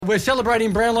we're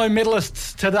celebrating Brownlow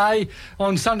medalists today.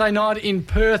 On Sunday night in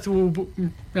Perth, we'll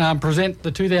present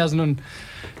the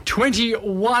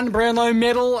 2021 Brownlow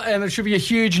medal, and it should be a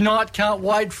huge night. Can't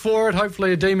wait for it.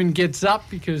 Hopefully a demon gets up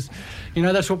because,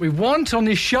 that's what we want on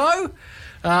this show.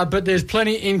 But there's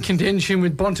plenty in contention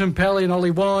with Bontempelli and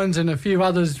Ollie Wines and a few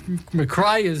others.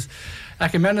 McRae, as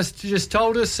Ackermanis just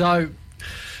told us. So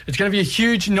it's going to be a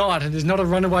huge night, and there's not a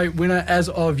runaway winner as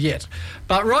of yet.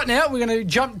 But right now, we're going to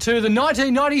jump to the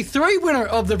 1993 winner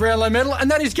of the Brownlow medal, and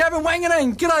that is Gavin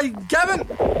Wanganeen. G'day, Gavin.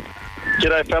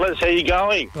 G'day, fellas. How you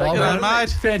going? Oh, well,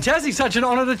 mate. Fantastic. Such an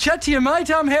honour to chat to you, mate.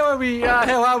 How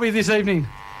are we this evening?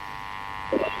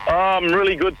 I'm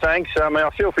really good, thanks. I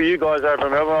feel for you guys over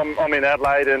in Melbourne. I'm in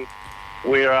Adelaide, and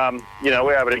we're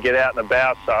able to get out and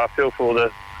about. So I feel for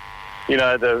the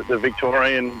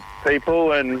Victorian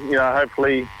people, and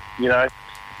hopefully,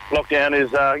 lockdown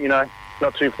is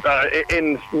not too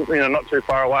not too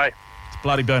far away. It's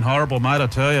bloody been horrible, mate. I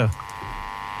tell you.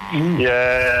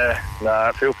 Yeah,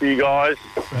 I feel for you guys.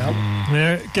 Well,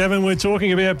 now, Gavin, we're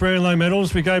talking about Brownlow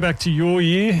medals. We go back to your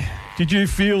year. Did you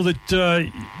feel that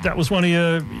that was one of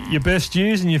your best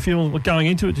years, and you feel going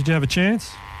into it, did you have a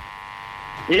chance?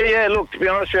 Yeah. Look, to be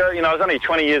honest with you, I was only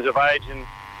 20 years of age, and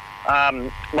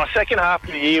my second half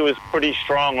of the year was pretty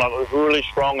strong. Like, it was really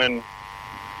strong and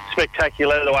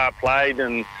spectacular the way I played,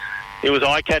 and it was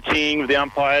eye-catching with the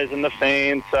umpires and the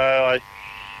fans. So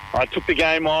I took the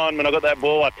game on. When I got that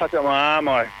ball, I tucked up my arm,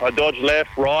 I dodged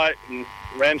left, right, and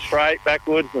ran straight,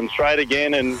 backwards, and straight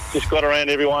again, and just got around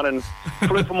everyone and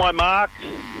flew for my mark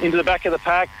into the back of the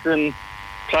packs and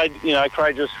played,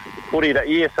 courageous footy that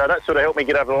year. So that sort of helped me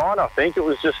get over the line, I think. It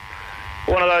was just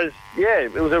one of those,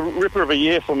 it was a ripper of a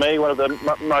year for me, one of the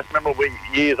most memorable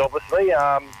years, obviously.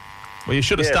 Well, you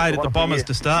should have stayed at the Bombers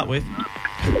to start with.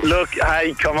 Look,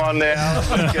 hey, come on now.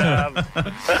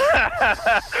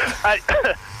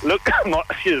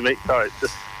 Excuse me, sorry, it's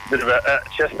just a bit of a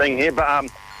chest thing here, but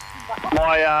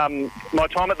my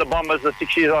time at the Bombers, the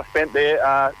 6 years I spent there,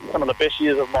 are some of the best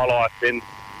years of my life, and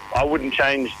I wouldn't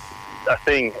change a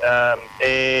thing.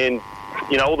 And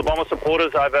all the Bomber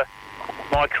supporters over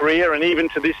my career, and even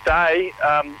to this day,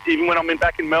 even when I'm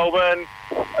back in Melbourne,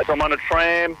 if I'm on a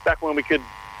tram, back when we could,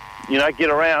 get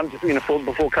around, before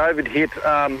COVID hit,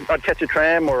 I'd catch a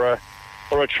tram or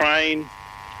a train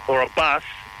or a bus,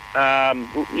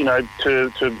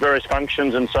 to various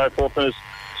functions and so forth. And there's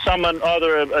someone,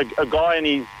 either a guy in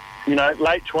his,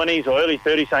 late 20s or early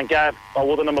 30s saying, Gav, I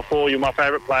wore the number 4, you're my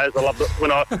favourite players. I loved it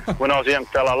when I was a young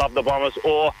fella, I loved the Bombers.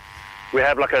 Or we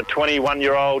have like a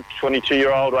 21-year-old,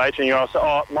 22-year-old or 18-year-old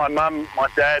say, my mum, my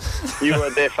dad, you were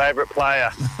their favourite player.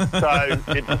 So,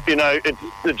 it's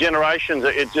the generations,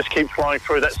 it just keeps flowing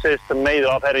through. That says to me that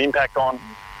I've had an impact on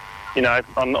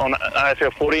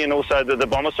AFL footy and also the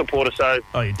Bomber supporters. So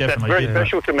that's very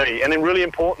special to me and then really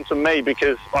important to me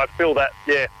because I feel that,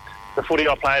 the footy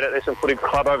I played at Essendon Footy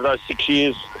Club over those 6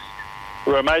 years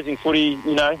were amazing footy,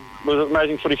 was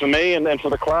amazing footy for me and for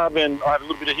the club, and I have a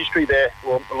little bit of history there,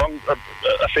 a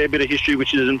fair bit of history,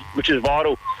 which is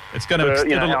vital. It's going to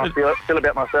how I feel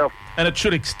about myself. And it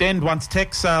should extend once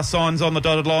Tex signs on the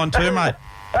dotted line too, mate.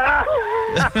 Well,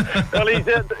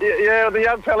 the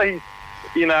young fella,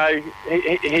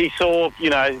 he saw,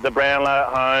 the Brownlow at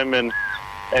home and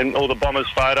all the Bombers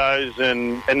photos,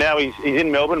 and now he's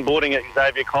in Melbourne boarding at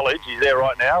Xavier College. He's there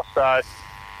right now, so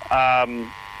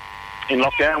in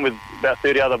lockdown with about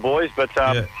 30 other boys, but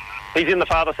he's in the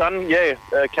father-son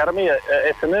academy at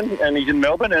Essendon, and he's in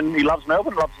Melbourne, and he loves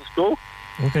Melbourne, loves the school.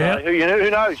 Who knows?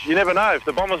 You never know. If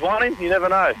the Bombers want him, you never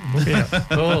know. Look out.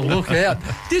 Look out.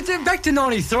 Back to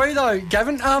 93, though,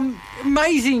 Gavin.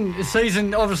 Amazing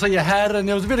season, obviously, you had, and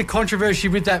there was a bit of controversy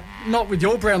with that, not with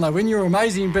your Brownlow win, you were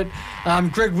amazing, but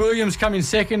Greg Williams coming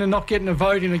second and not getting a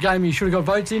vote in a game he should have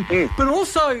got votes in. But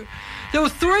also, there were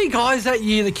 3 guys that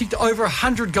year that kicked over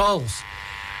 100 goals.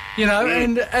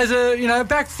 And as a,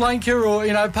 back flanker or,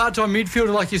 part-time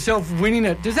midfielder like yourself winning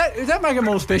it, does that make it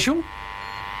more special?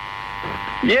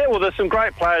 Yeah, well, there's some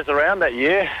great players around that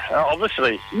year,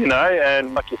 obviously,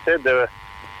 and like you said, there were,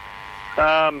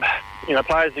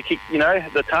 players that kick,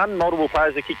 the ton, multiple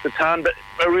players that kick the ton, but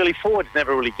really forwards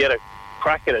never really get a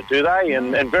crack at it, do they?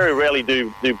 And very rarely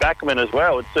do backmen as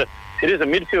well. It is a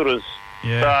midfielder's,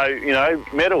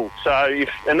 medal. So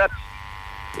and that's,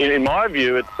 in my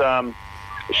view, it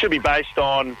should be based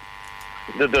on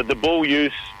the ball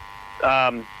use.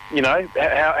 How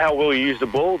well you use the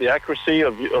ball, the accuracy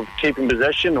of keeping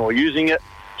possession or using it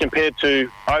compared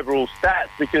to overall stats,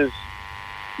 because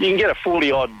you can get a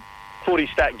 40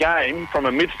 stat game from a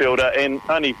midfielder and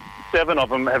only 7 of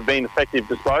them have been effective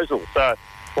disposal. So,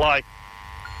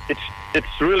 it's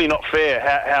it's really not fair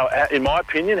how, in my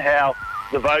opinion, how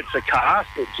the votes are cast.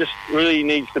 It just really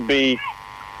needs to be,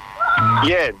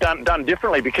 done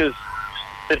differently, because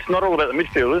it's not all about the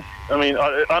midfielders. I mean,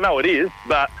 I know it is,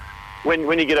 but when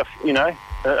you get a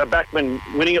backman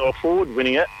winning it or a forward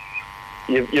winning it,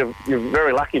 you're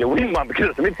very lucky to win one, because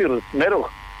it's the midfielder's medal.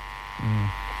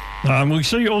 We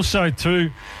see also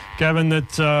too, Gavin,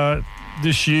 that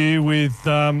this year with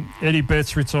Eddie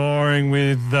Betts retiring,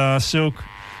 with Silk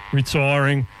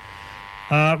retiring,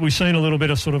 we've seen a little bit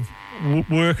of sort of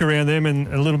work around them and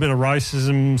a little bit of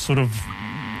racism, sort of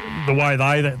the way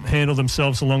they handle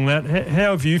themselves along that.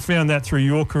 How have you found that through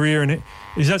your career, and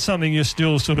is that something you're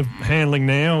still sort of handling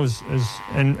now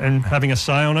and having a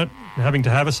say on it, having to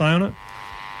have a say on it?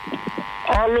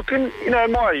 Oh, look, and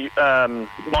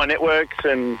my networks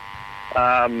and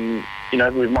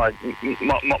with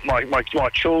my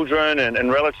children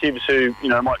and relatives who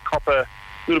might cop a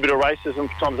little bit of racism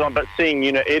from time to time, but seeing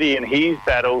Eddie and his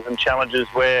battles and challenges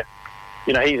where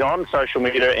he's on social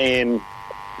media and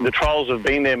the trolls have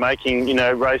been there making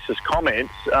racist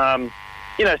comments.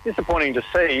 It's disappointing to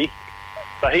see,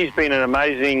 but he's been an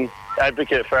amazing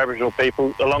advocate for Aboriginal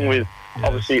people, along with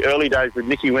obviously early days with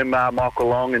Nicky Wimbar, Michael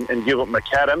Long and Gilbert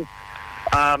McAdam,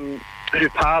 who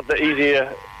paved the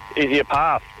easier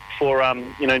path for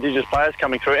Indigenous players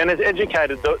coming through, and has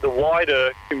educated the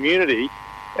wider community.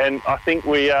 And I think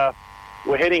we're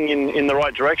heading in the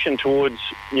right direction towards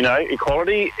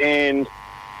equality and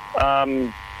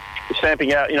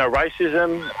stamping out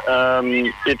racism.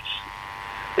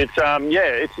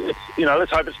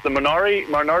 Let's hope it's the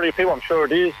minority of people. I'm sure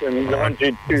it is, and the ones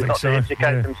who choose not to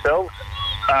educate themselves.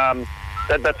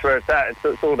 That's where it's at.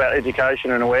 It's all about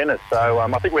education and awareness. So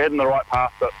I think we're heading the right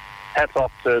path. But hats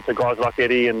off to guys like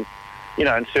Eddie and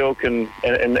Silk and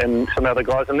some other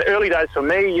guys. In the early days for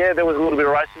me, there was a little bit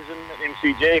of racism at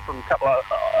MCG from a couple of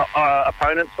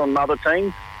opponents on other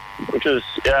teams, which was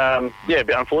a bit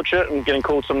unfortunate and getting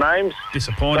called some names.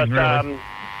 Disappointing, really.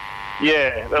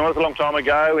 That was a long time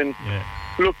ago. And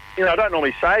look, I don't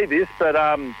normally say this, but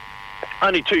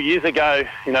only 2 years ago,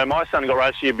 my son got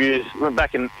racially abused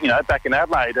back in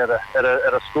Adelaide at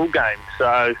a school game.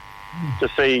 So to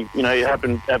see, it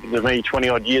happened to me 20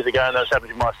 odd years ago, and that's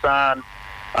happened to my son.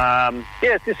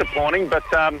 It's disappointing, but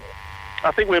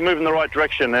I think we're moving in the right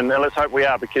direction, and let's hope we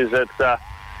are, because it's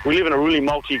we live in a really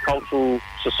multicultural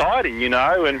society,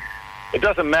 and it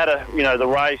doesn't matter, the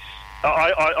race.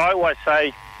 I always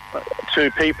say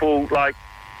to people, like,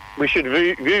 we should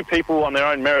view people on their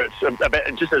own merits,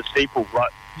 just as people.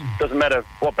 Like, doesn't matter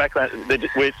what background.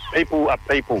 People are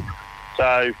people.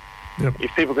 So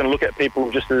if people can look at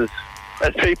people just as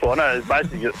people, I know as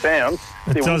basic as it sounds.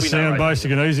 It does sound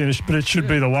basic and easy, but it should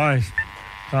be the way.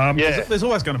 There's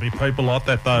always going to be people like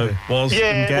that, though, and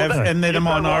Gav, and they're the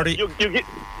minority. You'll get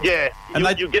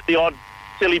the odd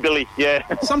silly Billy,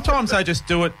 Sometimes they just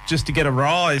do it just to get a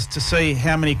rise, to see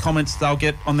how many comments they'll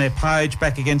get on their page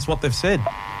back against what they've said.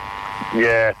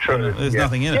 Yeah, true. There's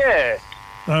nothing in it.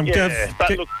 Gav,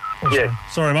 but look,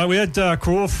 sorry, mate. We had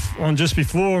Crawf on just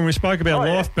before, and we spoke about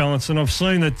life balance, and I've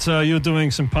seen that you're doing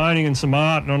some painting and some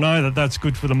art, and I know that that's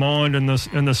good for the mind and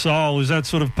the soul. Is that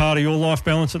sort of part of your life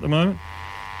balance at the moment?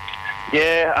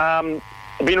 I've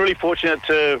been really fortunate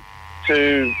to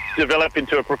develop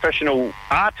into a professional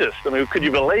artist. I mean, could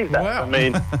you believe that? Wow. I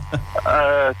mean,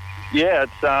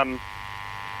 it's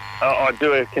I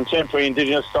do a contemporary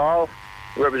Indigenous style,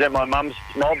 represent my mum's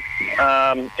mob,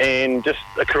 and just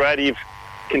a creative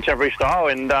contemporary style.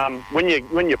 And when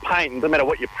you paint, no matter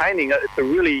what you're painting, it's a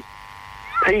really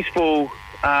peaceful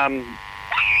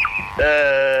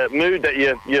mood that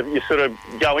you sort of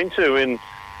go into, and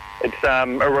it's a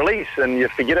release, and you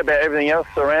forget about everything else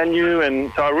around you.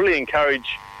 And so I really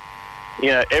encourage,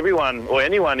 everyone or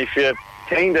anyone, if you're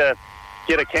keen to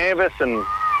get a canvas and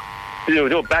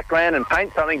do a background and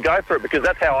paint something, go for it, because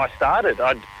that's how I started.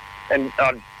 I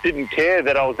didn't care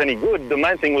that I was any good. The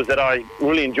main thing was that I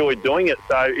really enjoyed doing it.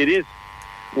 So it is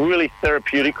really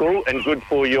therapeutical and good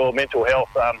for your mental health,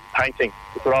 painting.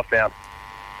 That's what I found.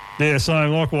 Yeah,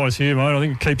 same. Likewise here, mate. I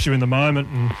think it keeps you in the moment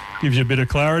and gives you a bit of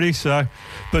clarity. So,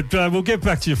 but we'll get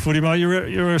back to your footy, mate.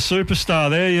 You're a superstar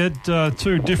there. You had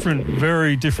two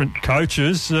very different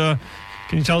coaches. Can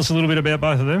you tell us a little bit about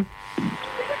both of them?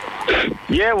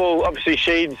 Yeah, well, obviously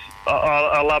Sheeds.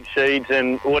 I love Sheeds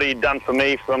and what he'd done for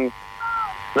me from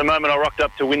the moment I rocked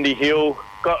up to Windy Hill.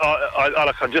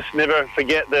 I just never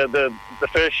forget the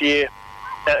first year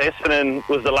at Essendon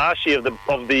was the last year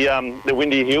of the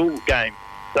Windy Hill game.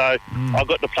 So I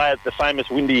got to play at the famous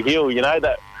Windy Hill.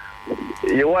 That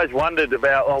you always wondered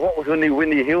about, what was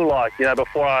Windy Hill like?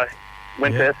 Before I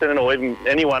went to Essendon, or even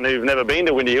anyone who's never been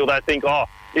to Windy Hill, they think,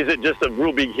 is it just a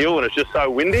real big hill and it's just so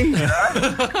windy? You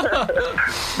know?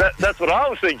 That's what I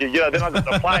was thinking. You know, then I got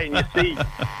to play and you see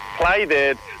play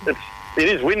there. It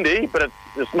is windy, but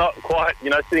it's not quite, you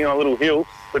know, sitting on a little hill.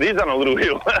 But it is on a little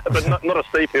hill, but not a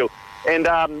steep hill. And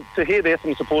to hear the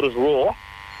Essendon supporters roar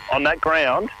on that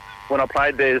ground when I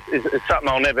played there is something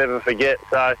I'll never ever forget.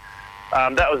 So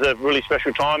that was a really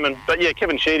special time. But yeah,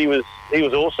 Kevin Sheedy was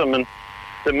awesome, and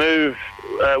to move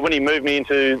when he moved me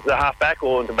into the half back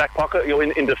or into back pocket,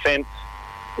 in defence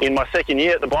in my second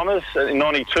year at the Bombers in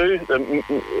 '92, the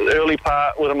early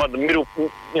part was the middle,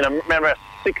 you know, remember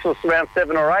around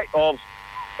 7 or 8 of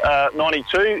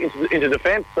 '92 into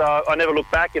defence. So I never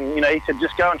looked back, and you know, he said,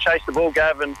 just go and chase the ball,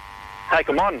 Gav, and take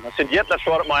them on. I said, yep, that's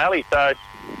right up my alley. So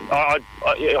I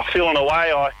feel in a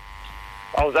way I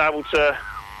was able to,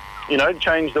 you know,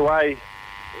 change the way,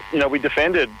 you know, we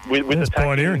defended with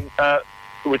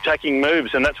taking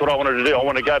moves, and that's what I wanted to do. I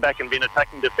want to go back and be an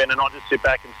attacking defender, not just sit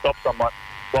back and stop someone.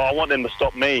 Well, I want them to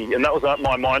stop me, and that was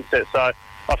my mindset. So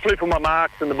I flew for my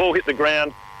marks, and the ball hit the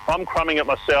ground. I'm crumbing it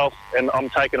myself, and I'm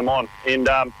taking them on. And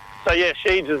so yeah,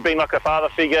 Sheeds has been like a father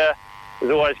figure. He's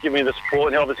always given me the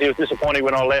support, and obviously he was disappointing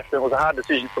when I left. It was a hard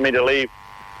decision for me to leave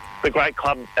the great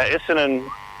club at Essendon,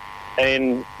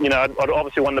 and you know, I'd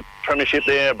obviously won the premiership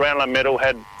there, a Brownlow medal,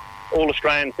 had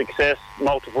all-Australian success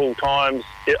multiple times.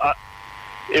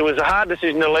 It was a hard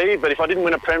decision to leave, but if I didn't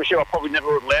win a premiership, I probably never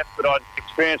would have left, but I'd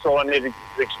experienced all I needed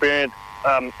to experience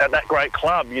at that great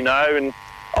club, you know, and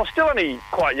I was still only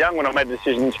quite young when I made the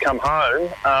decision to come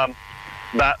home.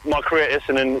 But my career at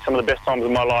Essendon is some of the best times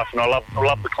of my life, and I love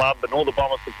the club and all the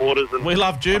Bomber supporters. And we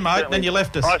loved you, mate, then you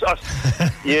left us.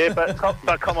 Yeah, but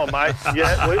come on, mate.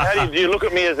 Yeah, how do you look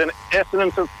at me as an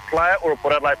Essendon player or a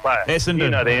Port Adelaide player? Essendon. You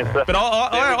know the answer. But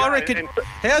I reckon,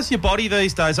 how's your body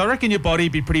these days? I reckon your body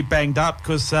would be pretty banged up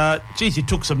because, geez, you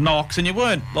took some knocks and you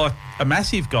weren't like a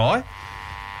massive guy.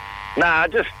 Nah,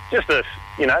 just a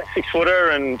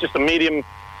 6-footer and just a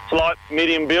slight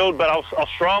medium build, but I was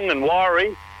strong and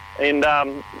wiry. And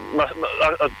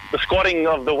the squatting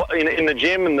of in the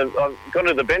gym, and I got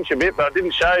to the bench a bit, but I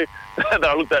didn't show that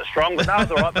I looked that strong. But no,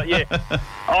 it's all right. But yeah,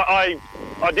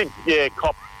 I did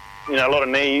cop a lot of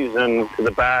knees and to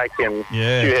the back and a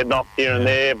few head knocks here and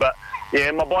there. But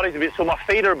yeah, my body's a bit sore. My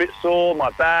feet are a bit sore.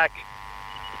 My back,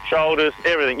 shoulders,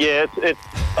 everything. Yeah,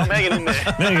 I'm hanging in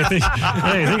there. Now you think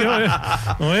about it.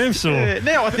 I am sore. Yeah,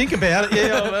 now I think about it. Yeah.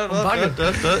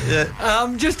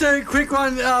 Just a quick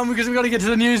one because we've got to get to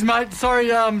the news, mate. Sorry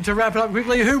to wrap it up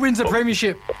quickly. Who wins the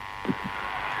premiership?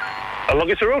 Look,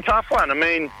 it's a real tough one. I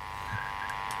mean,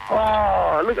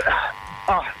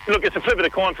 look, it's a flip of the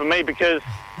coin for me because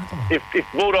if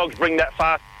Bulldogs bring that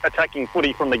fast attacking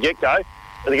footy from the get-go,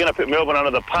 they're going to put Melbourne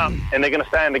under the pump and they're going to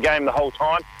stay in the game the whole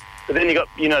time. But then you got,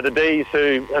 the D's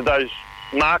who have those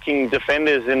marking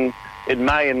defenders in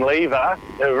May and Lever.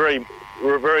 They're very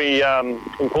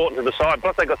important to the side.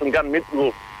 Plus they got some gun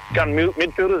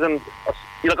midfielders, and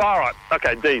you're like, all right,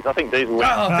 okay, D's. I think D's will win.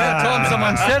 Oh, about time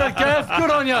someone said it, Gav.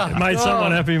 Good on you. Made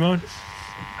someone happy, mate.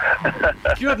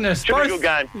 Goodness. Should be a good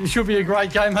game. It should be a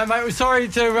great game, hey, mate. We're sorry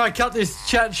to cut this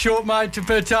chat short, mate,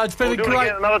 but it's been we'll do it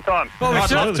again another time. Well,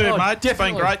 I'd love to, mate. Definitely. It's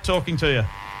been great talking to you.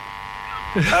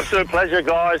 Absolute pleasure,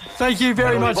 guys. Thank you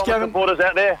very much, Gavin. Supporters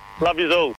out there, love you all.